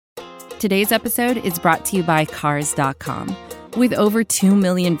Today's episode is brought to you by Cars.com. With over 2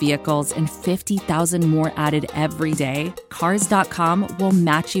 million vehicles and 50,000 more added every day, Cars.com will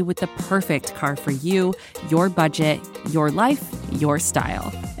match you with the perfect car for you, your budget, your life, your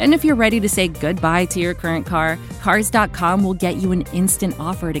style. And if you're ready to say goodbye to your current car, Cars.com will get you an instant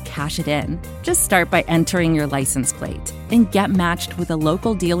offer to cash it in. Just start by entering your license plate and get matched with a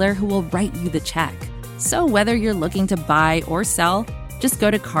local dealer who will write you the check. So whether you're looking to buy or sell, just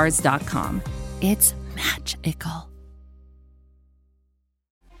go to Cars.com. It's magical.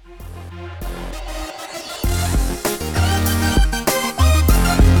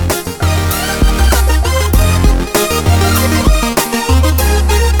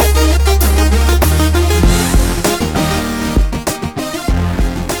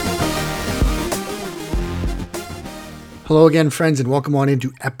 Hello again, friends, and welcome on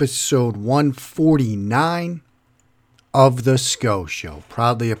into episode 149 of the Scho Show.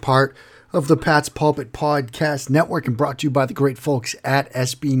 Proudly a part of the Pat's Pulpit Podcast Network and brought to you by the great folks at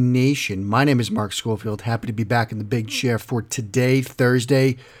SB Nation. My name is Mark Schofield. Happy to be back in the big chair for today,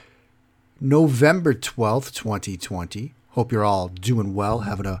 Thursday, November 12th, 2020. Hope you're all doing well,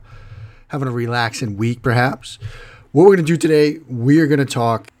 having a relaxing week, perhaps. What we're going to do today, we are going to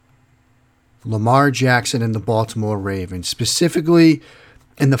talk Lamar Jackson and the Baltimore Ravens, specifically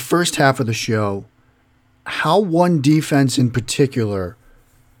in the first half of the show, how one defense in particular,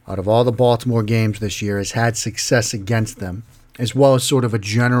 out of all the Baltimore games this year, has had success against them, as well as sort of a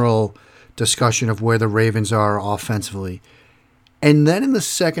general discussion of where the Ravens are offensively. And then in the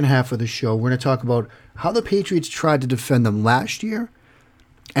second half of the show, we're going to talk about how the Patriots tried to defend them last year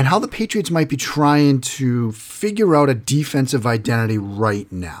and how the Patriots might be trying to figure out a defensive identity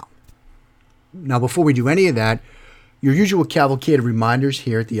right now. Now, before we do any of that, your usual cavalcade of reminders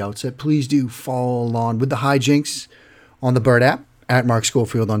here at the outset. Please do follow along with the hijinks on the Bird app, at Mark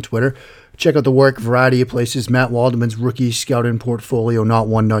Schofield on Twitter. Check out the work, variety of places. Matt Waldman's rookie scouting portfolio, not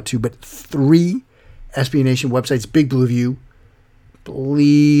one, not two, but 3 SB Nation websites. Big Blue View,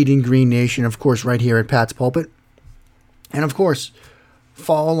 Bleeding Green Nation, of course, right here at Pat's Pulpit. And, of course,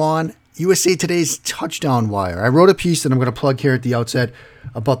 follow along USA Today's Touchdown Wire. I wrote a piece that I'm going to plug here at the outset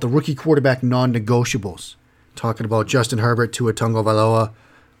about the rookie quarterback non-negotiables, talking about Justin Herbert, Tua Tagovailoa,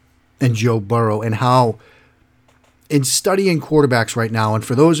 and Joe Burrow, and how in studying quarterbacks right now, and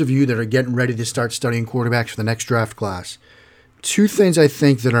for those of you that are getting ready to start studying quarterbacks for the next draft class, 2 things I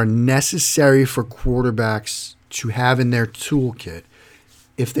think that are necessary for quarterbacks to have in their toolkit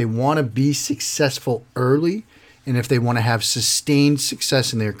if they want to be successful early and if they want to have sustained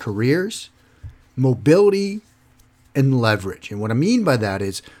success in their careers: mobility and leverage. And what I mean by that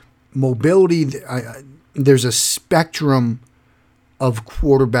is mobility, there's a spectrum of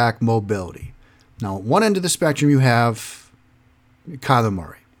quarterback mobility. Now, at one end of the spectrum, you have Kyler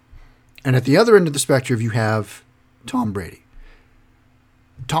Murray. And at the other end of the spectrum, you have Tom Brady.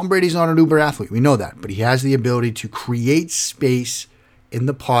 Tom Brady's not an uber athlete. We know that. But he has the ability to create space in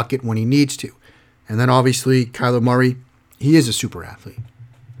the pocket when he needs to. And then obviously, Kyler Murray, he is a super athlete.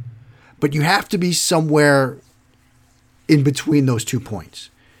 But you have to be somewhere in between those 2 points.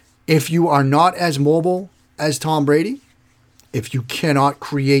 If you are not as mobile as Tom Brady, if you cannot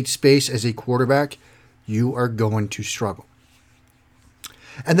create space as a quarterback, you are going to struggle.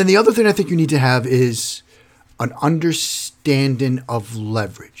 And then the other thing I think you need to have is an understanding of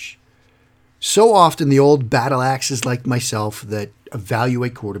leverage. So often the old battle axes like myself that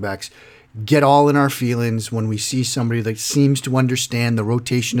evaluate quarterbacks get all in our feelings when we see somebody that seems to understand the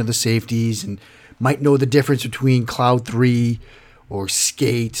rotation of the safeties and might know the difference between cloud 3 or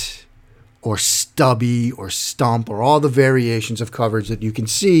skate or stubby or stump or all the variations of coverage that you can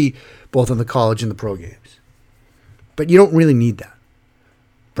see both in the college and the pro games. But you don't really need that.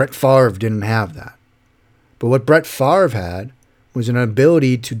 Brett Favre didn't have that. But what Brett Favre had was an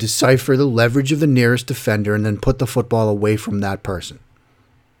ability to decipher the leverage of the nearest defender and then put the football away from that person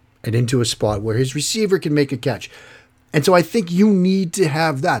and into a spot where his receiver can make a catch. And so I think you need to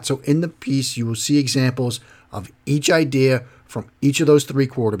have that. So in the piece, you will see examples of each idea from each of those 3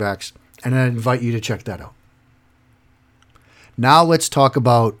 quarterbacks, and I invite you to check that out. Now let's talk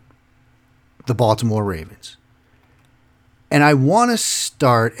about the Baltimore Ravens. And I want to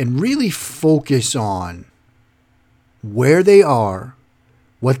start and really focus on where they are,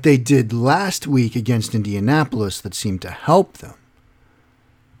 what they did last week against Indianapolis that seemed to help them,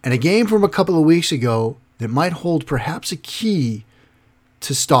 and a game from a couple of weeks ago that might hold perhaps a key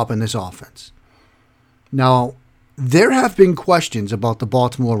to stopping this offense. Now, there have been questions about the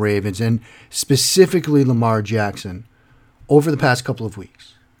Baltimore Ravens and specifically Lamar Jackson over the past couple of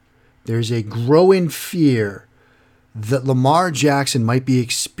weeks. There's a growing fear that Lamar Jackson might be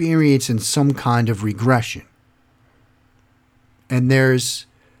experiencing some kind of regression. And there's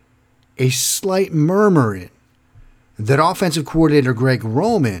a slight murmuring that offensive coordinator Greg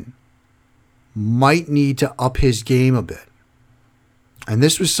Roman might need to up his game a bit. And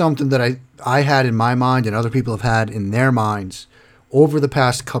this was something that I had in my mind and other people have had in their minds over the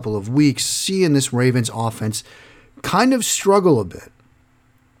past couple of weeks, seeing this Ravens offense kind of struggle a bit.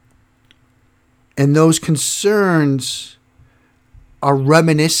 And those concerns are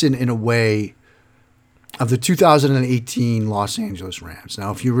reminiscent in a way of the 2018 Los Angeles Rams.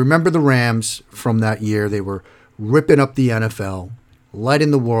 Now, if you remember the Rams from that year, they were ripping up the NFL,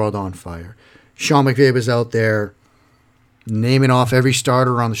 lighting the world on fire. Sean McVay was out there naming off every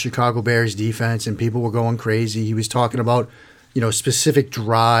starter on the Chicago Bears defense, and people were going crazy. He was talking about, specific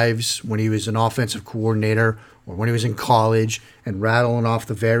drives when he was an offensive coordinator or when he was in college and rattling off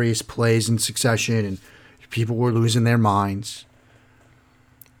the various plays in succession, and people were losing their minds.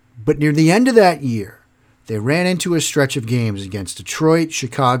 But near the end of that year, they ran into a stretch of games against Detroit,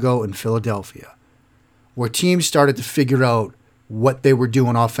 Chicago, and Philadelphia, where teams started to figure out what they were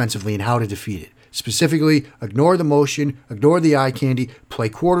doing offensively and how to defeat it. Specifically, ignore the motion, ignore the eye candy, play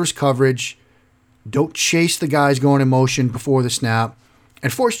quarters coverage, don't chase the guys going in motion before the snap,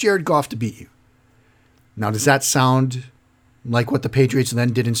 and force Jared Goff to beat you. Now, does that sound like what the Patriots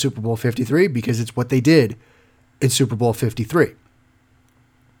then did in Super Bowl 53? Because it's what they did in Super Bowl 53.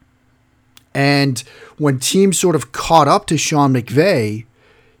 And when teams sort of caught up to Sean McVay,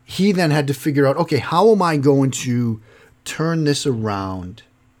 he then had to figure out, okay, how am I going to turn this around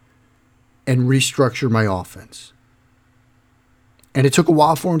and restructure my offense? And it took a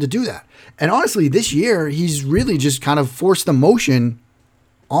while for him to do that. And honestly, this year, he's really just kind of forced the motion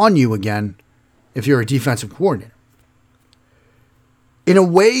on you again if you're a defensive coordinator. In a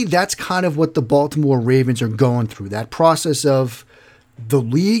way, that's kind of what the Baltimore Ravens are going through. That process of the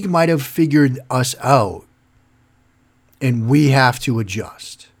league might have figured us out, and we have to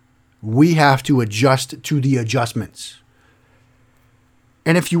adjust. We have to adjust to the adjustments.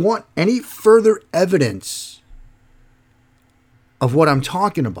 And if you want any further evidence of what I'm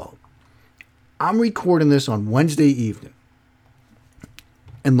talking about, I'm recording this on Wednesday evening.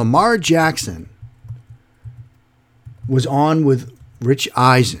 And Lamar Jackson was on with Rich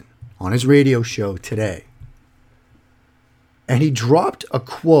Eisen on his radio show today. And he dropped a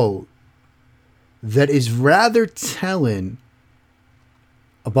quote that is rather telling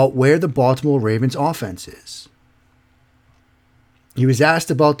about where the Baltimore Ravens offense is. He was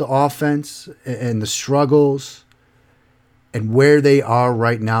asked about the offense and the struggles and where they are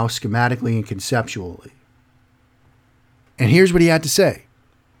right now schematically and conceptually. And here's what he had to say.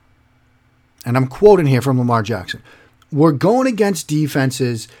 And I'm quoting here from Lamar Jackson. We're going against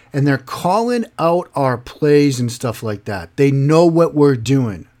defenses and they're calling out our plays and stuff like that. They know what we're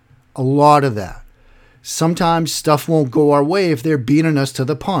doing. A lot of that. Sometimes stuff won't go our way if they're beating us to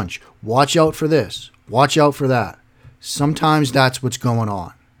the punch. Watch out for this. Watch out for that. Sometimes that's what's going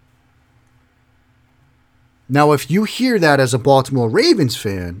on. Now, if you hear that as a Baltimore Ravens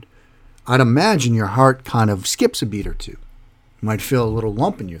fan, I'd imagine your heart kind of skips a beat or two. You might feel a little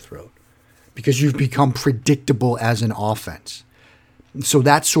lump in your throat because you've become predictable as an offense. So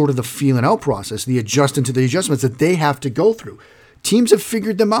that's sort of the feeling out process, the adjusting to the adjustments that they have to go through. Teams have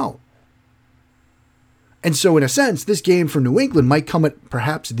figured them out. And so in a sense, this game for New England might come at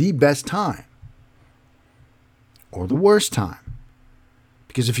perhaps the best time or the worst time.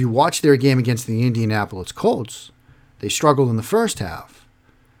 Because if you watch their game against the Indianapolis Colts, they struggled in the first half.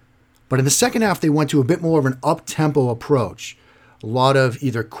 But in the second half, they went to a bit more of an up-tempo approach. A lot of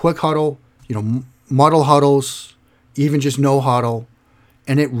either quick huddle, muddle huddles, even just no huddle.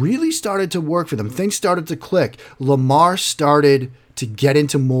 And it really started to work for them. Things started to click. Lamar started to get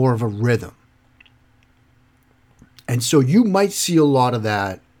into more of a rhythm. And so you might see a lot of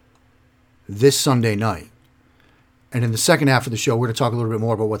that this Sunday night. And in the second half of the show, we're going to talk a little bit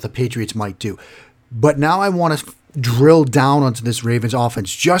more about what the Patriots might do. But now I want to drill down onto this Ravens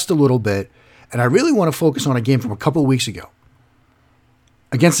offense just a little bit. And I really want to focus on a game from a couple of weeks ago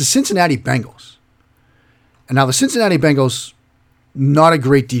against the Cincinnati Bengals. And now the Cincinnati Bengals, not a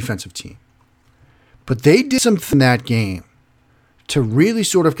great defensive team. But they did something in that game to really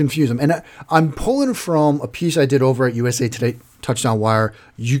sort of confuse them. And I'm pulling from a piece I did over at USA Today Touchdown Wire.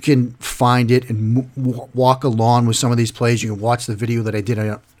 You can find it and walk along with some of these plays. You can watch the video that I did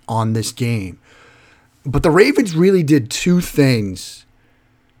on this game. But the Ravens really did two things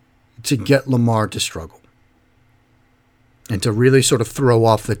to get Lamar to struggle and to really sort of throw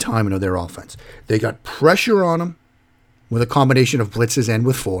off the timing of their offense. They got pressure on him with a combination of blitzes and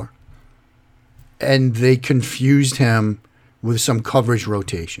with four. and they confused him with some coverage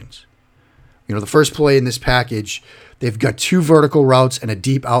rotations. The first play in this package, they've got 2 vertical routes and a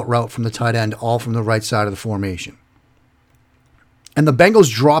deep out route from the tight end, all from the right side of the formation. And the Bengals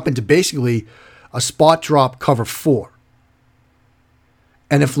drop into basically a spot drop cover 4.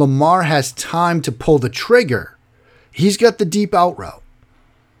 And if Lamar has time to pull the trigger, he's got the deep out route.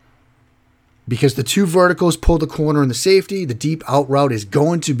 Because the 2 verticals pull the corner and the safety, the deep out route is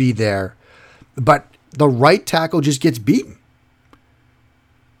going to be there. But the right tackle just gets beaten.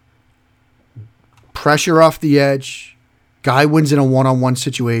 Pressure off the edge. Guy wins in a one-on-one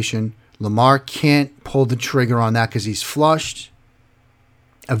situation. Lamar can't pull the trigger on that because he's flushed.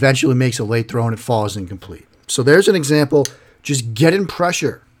 Eventually makes a late throw and it falls incomplete. So there's an example. Just get in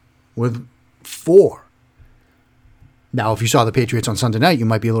pressure with 4. Now, if you saw the Patriots on Sunday night, you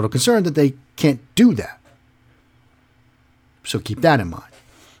might be a little concerned that they can't do that. So keep that in mind.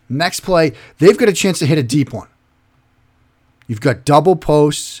 Next play, they've got a chance to hit a deep one. You've got double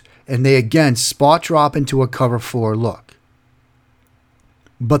posts, and they again spot drop into a cover 4 look.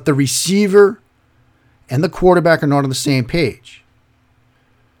 But the receiver and the quarterback are not on the same page.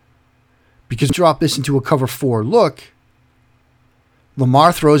 Because drop this into a cover 4 look,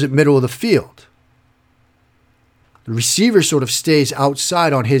 Lamar throws it middle of the field. The receiver sort of stays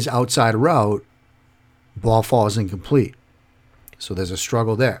outside on his outside route. Ball falls incomplete. So there's a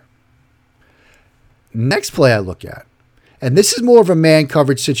struggle there. Next play I look at, and this is more of a man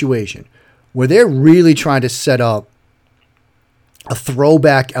coverage situation where they're really trying to set up a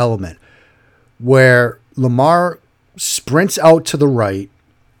throwback element where Lamar sprints out to the right,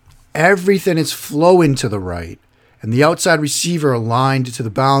 everything is flowing to the right, and the outside receiver aligned to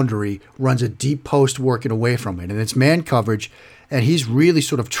the boundary runs a deep post working away from it. And it's man coverage, and he's really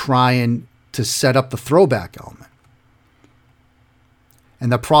sort of trying to set up the throwback element.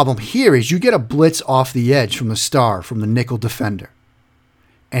 And the problem here is you get a blitz off the edge from the star, from the nickel defender.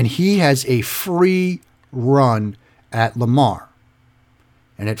 And he has a free run at Lamar.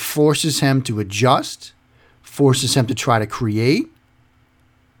 And it forces him to adjust, forces him to try to create,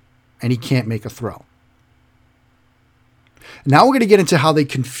 and he can't make a throw. Now we're going to get into how they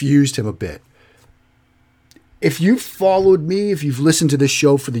confused him a bit. If you've followed me, if you've listened to this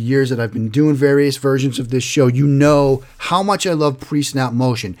show for the years that I've been doing various versions of this show, you know how much I love pre-snap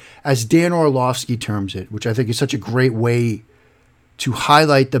motion, as Dan Orlovsky terms it, which I think is such a great way to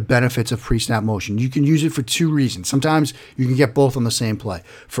highlight the benefits of pre-snap motion. You can use it for 2 reasons. Sometimes you can get both on the same play,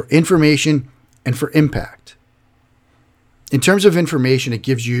 for information and for impact. In terms of information, it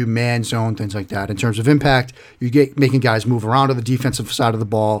gives you man zone, things like that. In terms of impact, you get making guys move around to the defensive side of the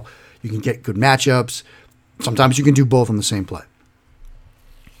ball. You can get good matchups. Sometimes you can do both on the same play.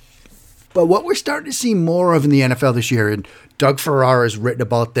 But what we're starting to see more of in the NFL this year, and Doug Farrar has written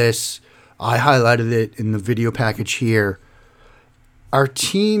about this, I highlighted it in the video package here, are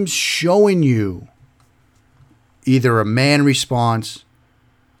teams showing you either a man response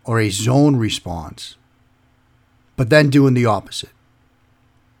or a zone response, but then doing the opposite.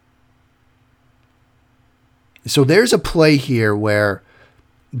 So there's a play here where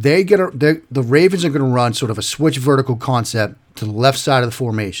the Ravens are going to run sort of a switch vertical concept to the left side of the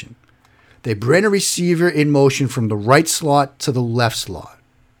formation. They bring a receiver in motion from the right slot to the left slot.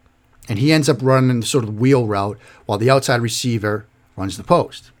 And he ends up running the sort of wheel route while the outside receiver runs the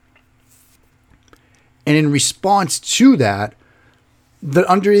post. And in response to that, the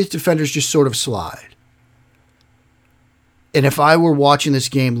underneath defenders just sort of slide. And if I were watching this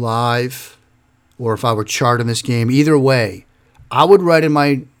game live, or if I were charting this game, either way, I would write in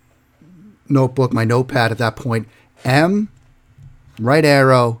my notebook, my notepad at that point, M, right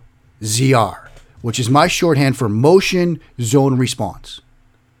arrow, ZR, which is my shorthand for motion zone response.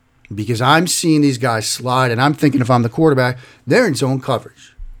 Because I'm seeing these guys slide, and I'm thinking if I'm the quarterback, they're in zone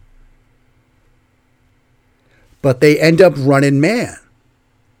coverage. But they end up running man.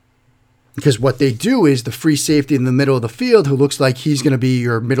 Because what they do is the free safety in the middle of the field, who looks like he's going to be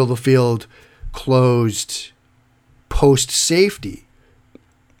your middle of the field closed post safety,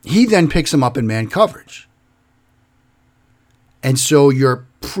 he then picks him up in man coverage. And so your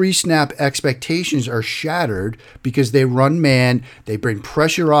pre-snap expectations are shattered because they run man, they bring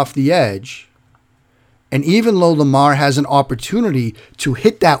pressure off the edge, and even though Lamar has an opportunity to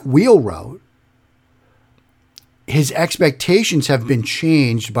hit that wheel route, his expectations have been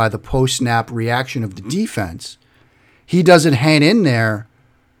changed by the post-snap reaction of the defense. He doesn't hang in there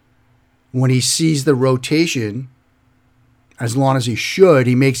when he sees the rotation as long as he should.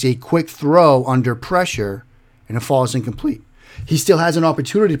 He makes a quick throw under pressure, and it falls incomplete. He still has an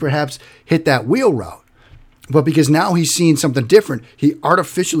opportunity to perhaps hit that wheel route. But because now he's seeing something different, he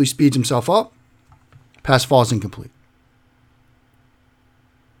artificially speeds himself up, Pass falls incomplete.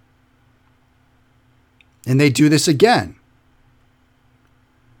 And they do this again.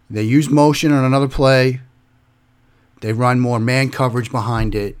 They use motion on another play. They run more man coverage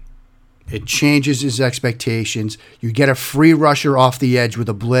behind it. It changes his expectations. You get a free rusher off the edge with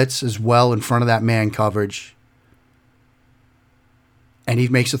a blitz as well in front of that man coverage. And he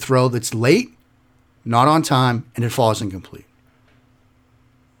makes a throw that's late, not on time, and it falls incomplete.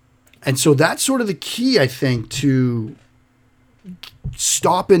 And so that's sort of the key, I think, to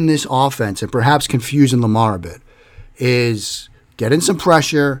stopping this offense and perhaps confusing Lamar a bit, is getting some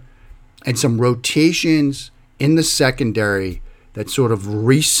pressure and some rotations in the secondary that sort of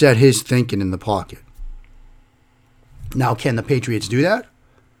reset his thinking in the pocket. Now, can the Patriots do that?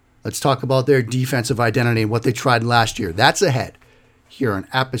 Let's talk about their defensive identity and what they tried last year. That's ahead here on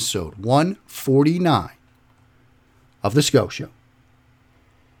episode 149 of The Scho Show.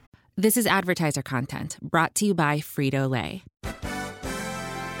 This is advertiser content brought to you by Frito-Lay.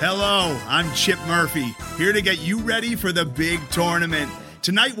 Hello, I'm Chip Murphy, here to get you ready for the big tournament.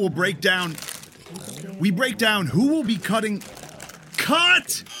 Tonight we'll break down who will be cutting...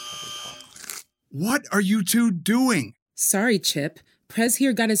 Cut! What are you two doing? Sorry, Chip. Prez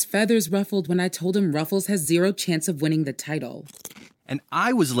here got his feathers ruffled when I told him Ruffles has zero chance of winning the title. And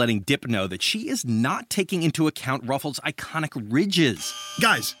I was letting Dip know that she is not taking into account Ruffles' iconic ridges.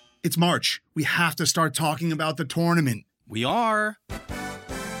 Guys, it's March. We have to start talking about the tournament. We are.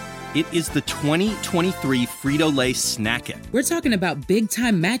 It is the 2023 Frito-Lay Snack It. We're talking about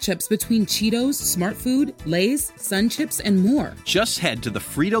big-time matchups between Cheetos, Smart Food, Lay's, Sun Chips, and more. Just head to the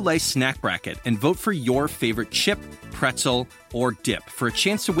Frito-Lay Snack Bracket and vote for your favorite chip, pretzel, or dip for a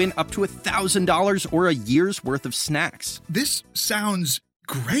chance to win up to $1,000 or a year's worth of snacks. This sounds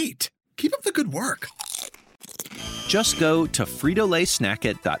great. Keep up the good work. Just go to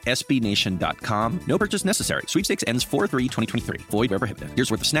fritolaysnackit.sbnation.com. No purchase necessary. Sweepstakes ends 4/3/2023. Void where prohibited.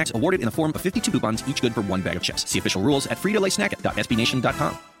 Year's worth of snacks awarded in the form of 52 coupons, each good for one bag of chips. See official rules at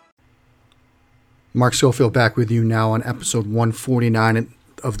fritolaysnackit.sbnation.com. Mark Schofield back with you now on episode 149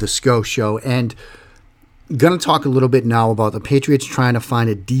 of The Scho Show. And going to talk a little bit now about the Patriots trying to find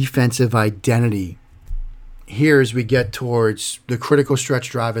a defensive identity here as we get towards the critical stretch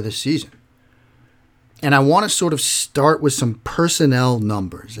drive of the season. And I want to sort of start with some personnel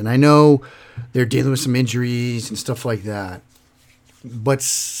numbers. And I know they're dealing with some injuries and stuff like that. But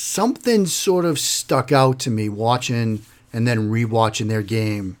something sort of stuck out to me watching and then rewatching their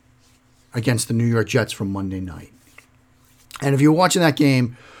game against the New York Jets from Monday night. And if you're watching that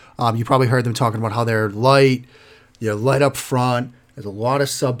game, you probably heard them talking about how they're light. They're light up front. There's a lot of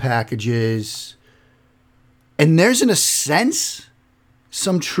sub packages. And there's, in a sense,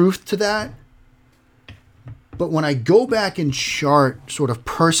 some truth to that. But when I go back and chart sort of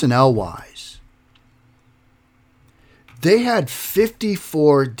personnel-wise, they had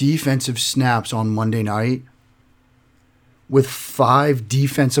 54 defensive snaps on Monday night with 5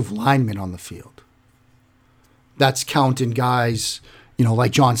 defensive linemen on the field. That's counting guys,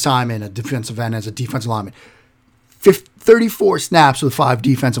 like John Simon, a defensive end as a defensive lineman. 34 snaps with 5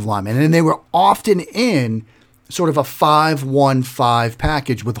 defensive linemen. And they were often in sort of a 5-1-5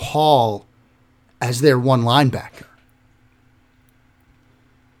 package with Hall as their one linebacker.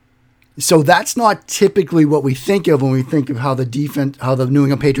 So that's not typically what we think of when we think of how the New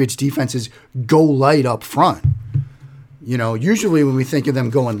England Patriots defenses go light up front. Usually when we think of them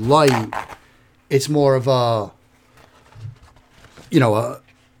going light, it's more of a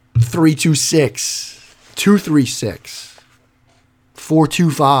 3-2-6, 2-3-6,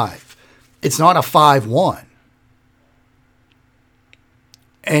 4-2-5. It's not a 5-1.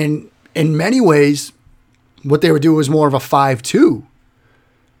 And in many ways, what they were doing was more of a 5-2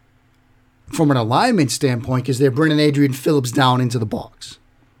 from an alignment standpoint, because they're bringing Adrian Phillips down into the box.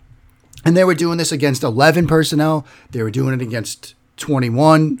 And they were doing this against 11 personnel. They were doing it against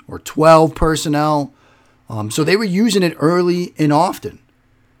 21 or 12 personnel. So they were using it early and often.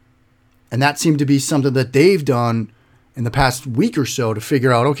 And that seemed to be something that they've done in the past week or so to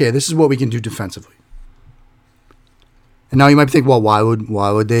figure out, okay, this is what we can do defensively. And now you might think, well, why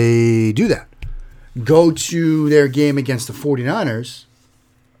would they do that? Go to their game against the 49ers.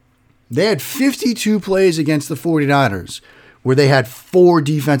 They had 52 plays against the 49ers where they had 4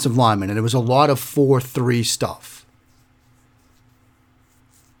 defensive linemen, and it was a lot of 4-3 stuff.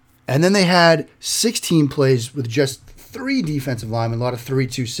 And then they had 16 plays with just 3 defensive linemen, a lot of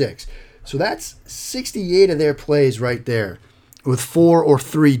 3-2-6. So that's 68 of their plays right there with 4 or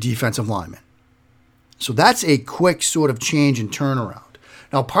 3 defensive linemen. So that's a quick sort of change and turnaround.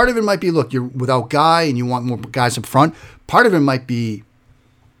 Now, part of it might be, look, you're without Guy and you want more guys up front. Part of it might be,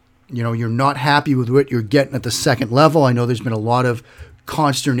 you're not happy with what you're getting at the second level. I know there's been a lot of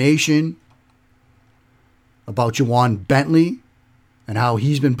consternation about Juwan Bentley and how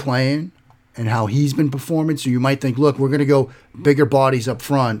he's been playing and how he's been performing. So you might think, look, we're going to go bigger bodies up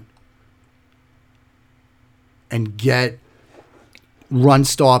front and get run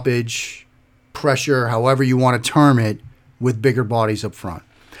stoppage, pressure, however you want to term it, with bigger bodies up front.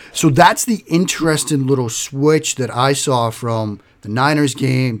 So that's the interesting little switch that I saw from the Niners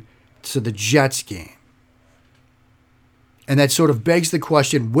game to the Jets game. And that sort of begs the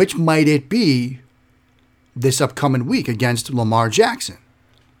question, which might it be this upcoming week against Lamar Jackson?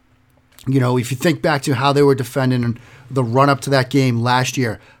 If you think back to how they were defending the run-up to that game last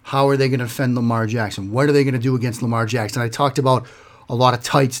year, how are they going to defend Lamar Jackson? What are they going to do against Lamar Jackson? I talked about a lot of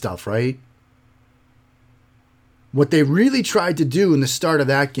tight stuff, right? What they really tried to do in the start of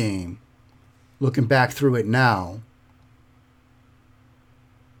that game, looking back through it now,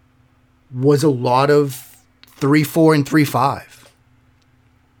 was a lot of 3-4 and 3-5.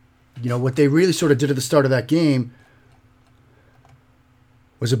 What they really sort of did at the start of that game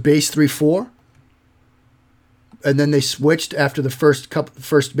was a base 3-4. And then they switched after the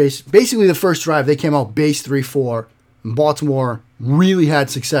first base. Basically, the first drive, they came out base 3-4. And Baltimore really had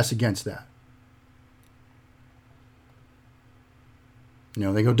success against that.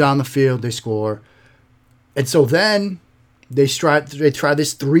 They go down the field, they score. And so then they try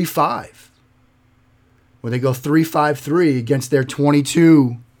this 3-5. Where they go 3-5-3 against their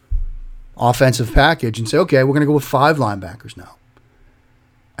 22 offensive package and say, okay, we're going to go with 5 linebackers now.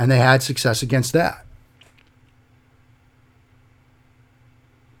 And they had success against that.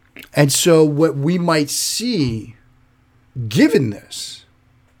 And so what we might see, given this,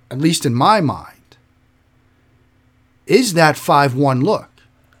 at least in my mind, is that 5-1 look.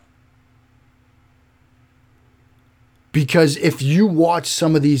 Because if you watch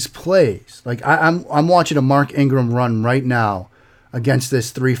some of these plays, like I'm watching a Mark Ingram run right now against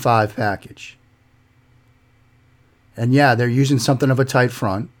this 3-5 package. And yeah, they're using something of a tight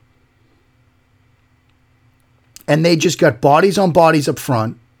front. And they just got bodies on bodies up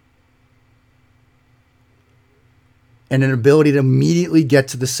front. And an ability to immediately get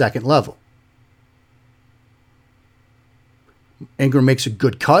to the second level. Ingram makes a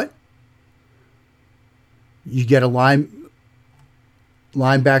good cut. You get a linebacker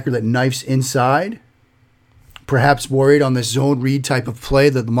that knifes inside. Perhaps worried on this zone read type of play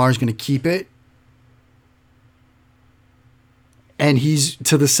that Lamar's going to keep it. And he's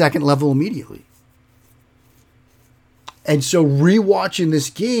to the second level immediately. And so rewatching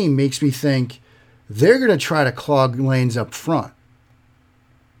this game makes me think they're going to try to clog lanes up front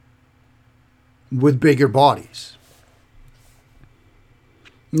with bigger bodies.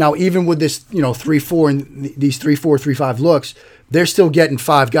 Now, even with this, 3-4 and these 3-4, 3-5 looks, they're still getting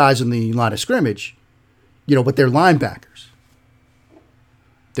 5 guys on the line of scrimmage, but they're linebackers.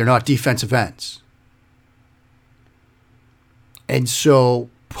 They're not defensive ends. And so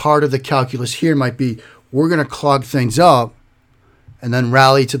part of the calculus here might be we're going to clog things up and then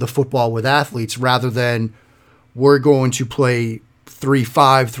rally to the football with athletes rather than we're going to play 3-5,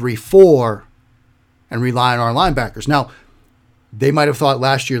 3-4 and rely on our linebackers. Now, they might have thought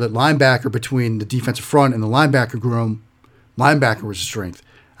last year that linebacker between the defensive front and the linebacker room, linebacker was a strength.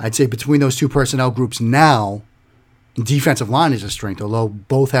 I'd say between those two personnel groups now, defensive line is a strength, although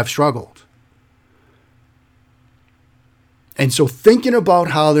both have struggled. And so thinking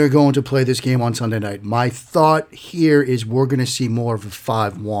about how they're going to play this game on Sunday night, my thought here is we're going to see more of a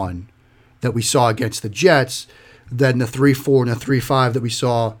 5-1 that we saw against the Jets than the 3-4 and the 3-5 that we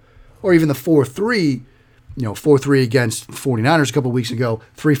saw, or even the 4-3, 4-3 against the 49ers a couple of weeks ago,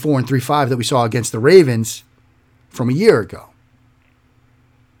 3-4 and 3-5 that we saw against the Ravens from a year ago.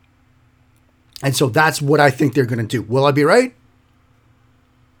 And so that's what I think they're going to do. Will I be right?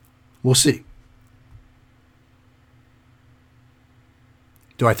 We'll see.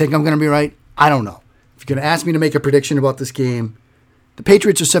 Do I think I'm going to be right? I don't know. If you're going to ask me to make a prediction about this game, the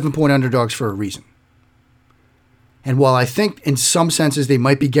Patriots are 7-point underdogs for a reason. And while I think in some senses they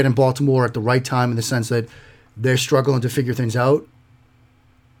might be getting Baltimore at the right time in the sense that they're struggling to figure things out,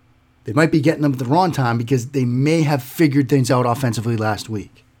 they might be getting them at the wrong time because they may have figured things out offensively last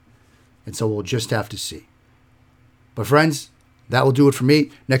week. And so we'll just have to see. But friends, that will do it for me.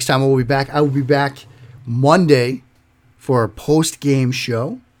 Next time I will be back Monday for a post-game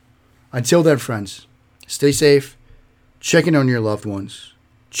show. Until then, friends, stay safe, check in on your loved ones,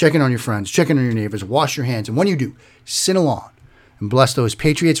 check in on your friends, check in on your neighbors, wash your hands, and when you do, sin along and bless those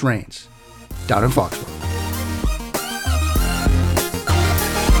Patriots reigns down in Foxborough.